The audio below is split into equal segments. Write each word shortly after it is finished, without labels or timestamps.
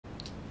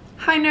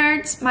Hi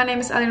nerds, my name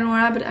is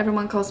Eleonora, but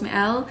everyone calls me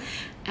Elle,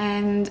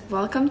 and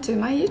welcome to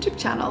my YouTube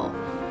channel.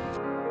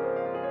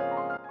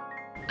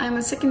 I'm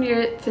a second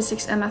year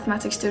physics and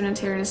mathematics student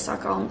here in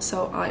Stockholm,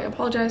 so I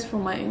apologize for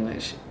my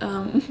English.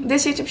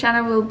 This YouTube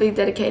channel will be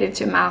dedicated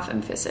to math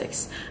and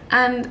physics,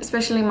 and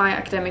especially my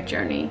academic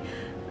journey.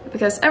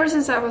 Because ever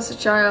since I was a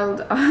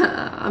child,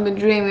 I've been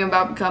dreaming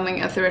about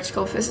becoming a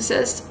theoretical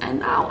physicist, and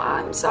now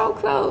I'm so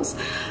close.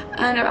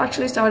 And I've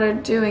actually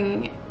started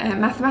doing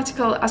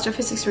mathematical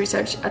astrophysics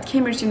research at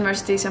Cambridge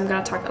University, so I'm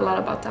gonna talk a lot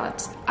about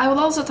that. I will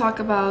also talk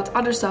about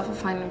other stuff I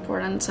find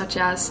important, such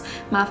as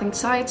math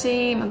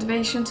anxiety,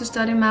 motivation to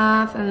study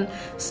math, and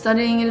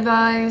studying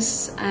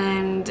advice,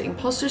 and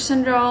imposter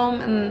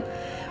syndrome, and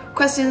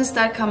questions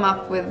that come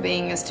up with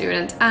being a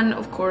student, and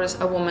of course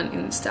a woman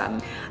in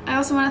STEM. I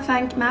also want to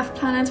thank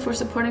MathPlanet for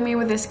supporting me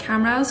with this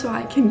camera so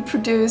I can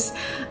produce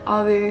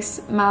all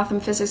this math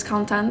and physics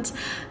content.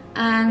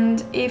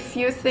 And if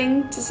you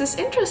think this is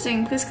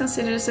interesting, please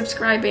consider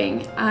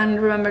subscribing,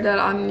 and remember that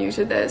I'm new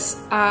to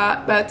this,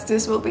 but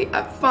this will be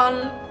a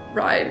fun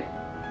ride.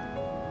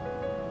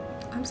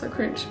 I'm so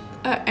cringe.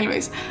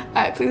 Anyways,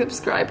 please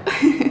subscribe.